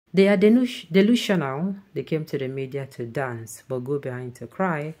They are delusional. They came to the media to dance, but go behind to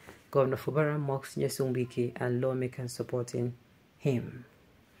cry. Governor Fubara mocks Nyesom Wike and lawmakers supporting him.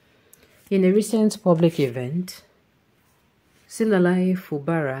 In a recent public event, Silalai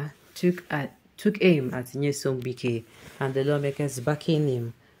Fubara took aim at Nyesom Wike and the lawmakers backing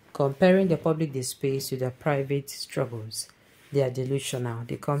him, comparing the public displays to their private struggles. They are delusional.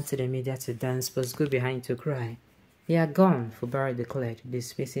 They come to the media to dance, but go behind to cry. They are gone, Fubara declared,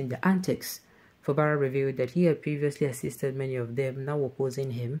 dismissing the antics. Fubara revealed that he had previously assisted many of them now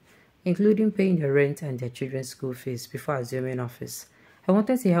opposing him, including paying their rent and their children's school fees before assuming office. I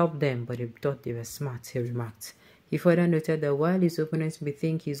wanted to help them, but they thought they were smart, he remarked. He further noted that while his opponents may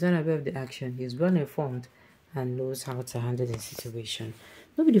think he's unaware of the action, he's well informed and knows how to handle the situation.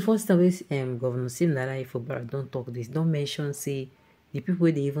 Not be the first time Governor Simnala Fubara don't talk this, don't mention, say, the people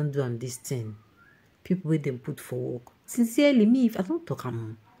where they even do this thing. People where they put for work. Sincerely, me, if I don't talk,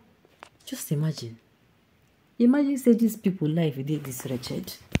 just imagine. Imagine say these people life they this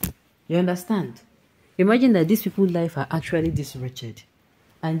wretched. You understand? Imagine that these people life are actually this wretched.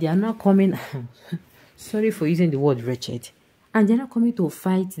 And they are not coming, sorry for using the word wretched, and they are not coming to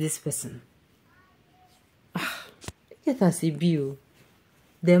fight this person. Get us a bill.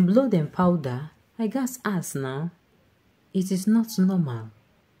 Then blow them powder. I guess us now. It is not normal.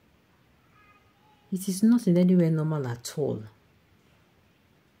 It is not in any way normal at all.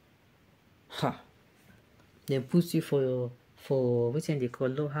 They put you for what they call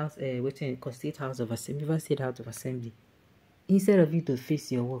law house, state house of assembly, River State House of Assembly. Instead of you to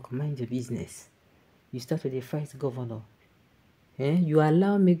face your work, mind your business, you start with a fight governor. You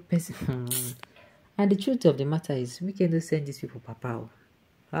allow make person. And the truth of the matter is, we cannot send these people papa.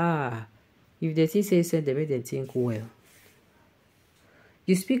 If they say send them, make them think well.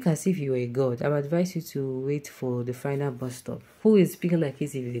 You speak as if you were a god. I would advise you to wait for the final bus stop. Who is speaking like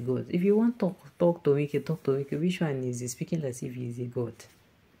he's a god? If you want to talk to Wike, talk to Wike. Which one is he speaking as if he is a god?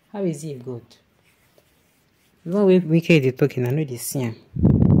 How is he a god? The one way Wike is talking, I know they see him.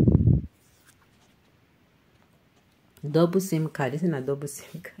 Double SIM card. This is a double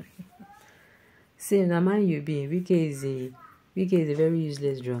SIM card. See, now man you be. Wike is a very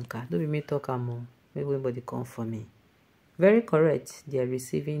useless drunkard. Don't be me talk more. Make everybody come for me. Very correct. They are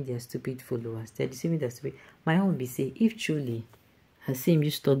receiving their stupid followers. They are receiving their stupid. My own be say, if truly I see him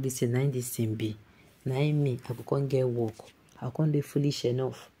you talk this and 9 this thing be, now me, I can't get work. I can't be foolish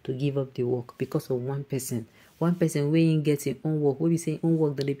enough to give up the work because of one person. One person wey ain't get his own work. We be saying own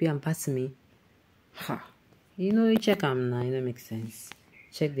work that they pay and pass me. You check them now, make sense.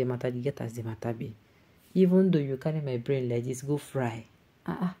 Check the matter, you get as the matter be. Even though you carry my brain like this, go fry.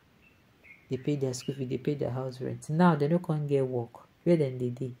 They pay their school fee, they pay their house rent. Now they don't can't get work. Where then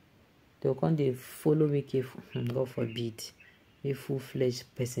they did? They can't they follow Wike, God forbid. A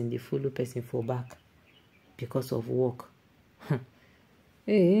full-fledged person, they follow person for back because of work.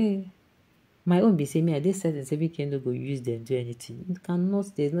 Hey. My own be say me, I did say that every can go use them do anything. You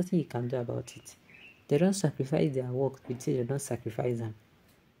cannot, there's nothing you can do about it. They don't sacrifice their work, but they don't sacrifice them.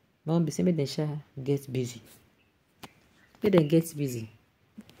 My own be say me they shall get busy. Make them get busy.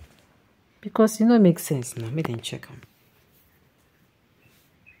 Because it makes sense now. Make them check them.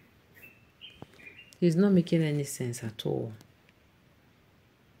 It's not making any sense at all.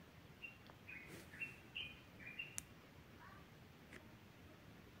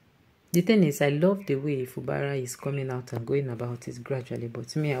 The thing is, I love the way Fubara is coming out and going about it gradually. But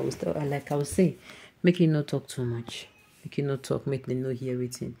to me, I will say, make it not talk too much. Make it not talk, make them not hear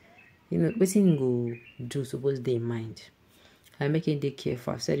everything. What thing go do suppose they mind. I'm making they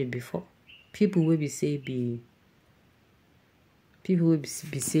careful. I've said it before. People will be say be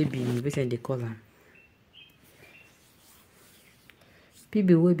what they call them.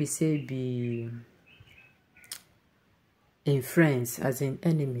 People will be say be in friends as in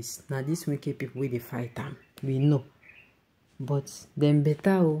enemies. Now this wicked people will they fight them. We know. But them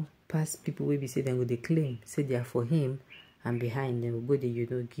better pass people will be say them go they claim. Say they are for him and behind them go they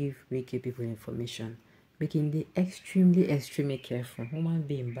give wicked people information. Making them extremely careful. Human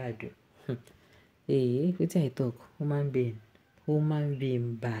being bad. Hey, what I talk? Human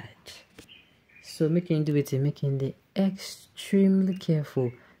being bad. So making do it, making the extremely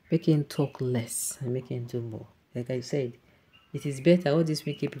careful, making talk less and making do more. Like I said, it is better all these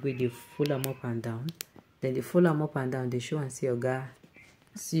wicked people they follow them up and down. Then they follow them up and down. They show and say, "Oga,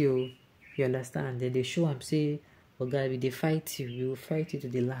 see you understand?" Then they show and say, "Oga, they fight you. We will fight you to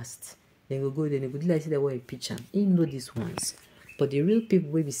the last." Then we go. Then they go like say they were a pitcher. He know these ones, but the real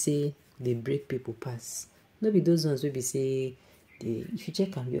people will be say they break people pass. Not be those ones will be say if you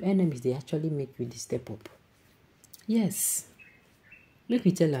check on your enemies, they actually make you the step up. Yes. Make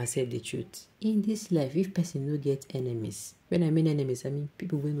we tell ourselves the truth. In this life, if person no get enemies, when I mean enemies, I mean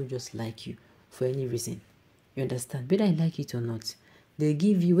people will not just like you for any reason. You understand? Whether I like it or not, they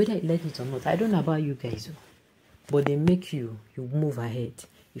give you, whether I like it or not. I don't know about you guys, but they make you move ahead.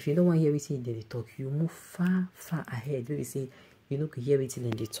 If you don't want to hear everything they talk, you move far ahead. When we say you know can hear everything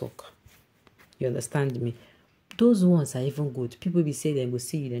they talk. You understand me? Those ones are even good. People be say they go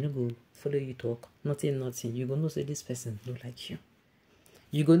see you, they don't go follow you talk. Nothing. You go not say this person don't like you.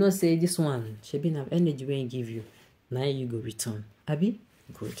 You go not say this one, she been have energy when give you. Now you go return. Abi?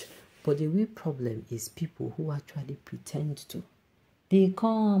 Good. But the real problem is people who actually pretend to. They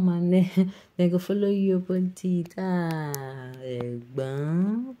come and they go follow you open teeth. They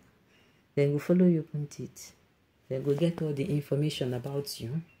go follow you open teeth. They go get all the information about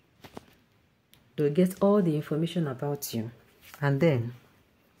you. They'll get all the information about you. And then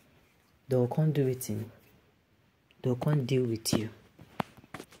they'll come do it in. They'll come deal with you.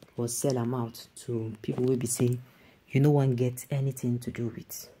 Or sell them out to people will be saying, you no one gets anything to do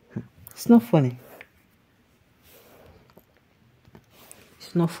with. It's not funny.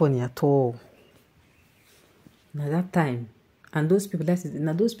 It's not funny at all. Now that time, and those people,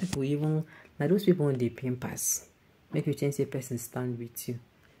 those people on the pin pass. Make you change the person stand with you.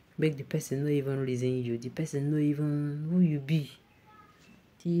 Make the person not even reason you. The person not even who you be.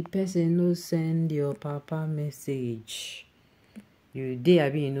 The person no send your papa message. You day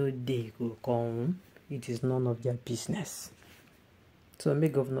they go come. It is none of their business. So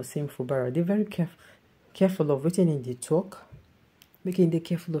make Governor Fubara, they're very careful of waiting in the talk, making they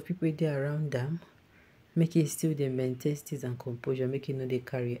careful of people they around them, making still they maintain state and composure, making no they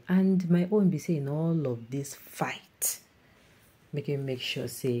carry. And my own be saying all of this fight, making make sure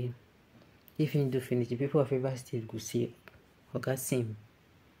say if you do finish, the people of River State go see Oga Sim,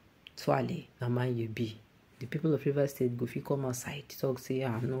 Twale, na man you be. The people of River State go fit come outside talk say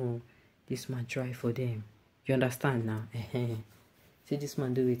no, this man try for them. You understand now? See this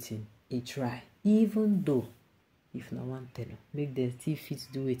man do it in. He try. Even though if no one tell him, make them still fit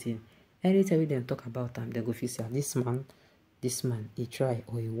do it in. Anytime we them talk about them, they go fit say this man, he try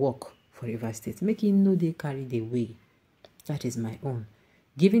or he work for River State. Make him know they carry the way. That is my own.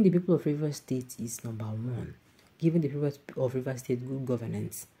 Giving the people of River State is number one. Giving the people of River State good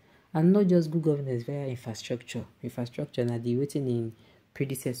governance. And not just good governance via infrastructure. Infrastructure now the waiting in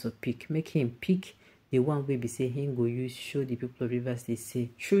predecessor pick. Make him pick the one way be say him go use show the people of River State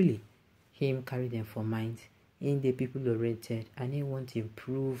say truly him carry them for mind. In the people oriented and he want to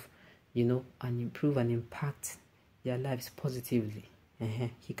improve, and impact their lives positively.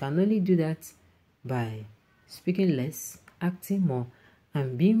 He can only do that by speaking less, acting more,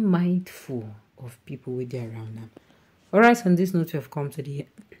 and being mindful of people with their around them. Alright, on this note, we have come to the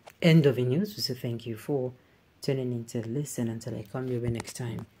end of the news. We say thank you for tuning in to listen until I come your way next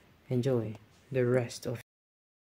time. Enjoy the rest of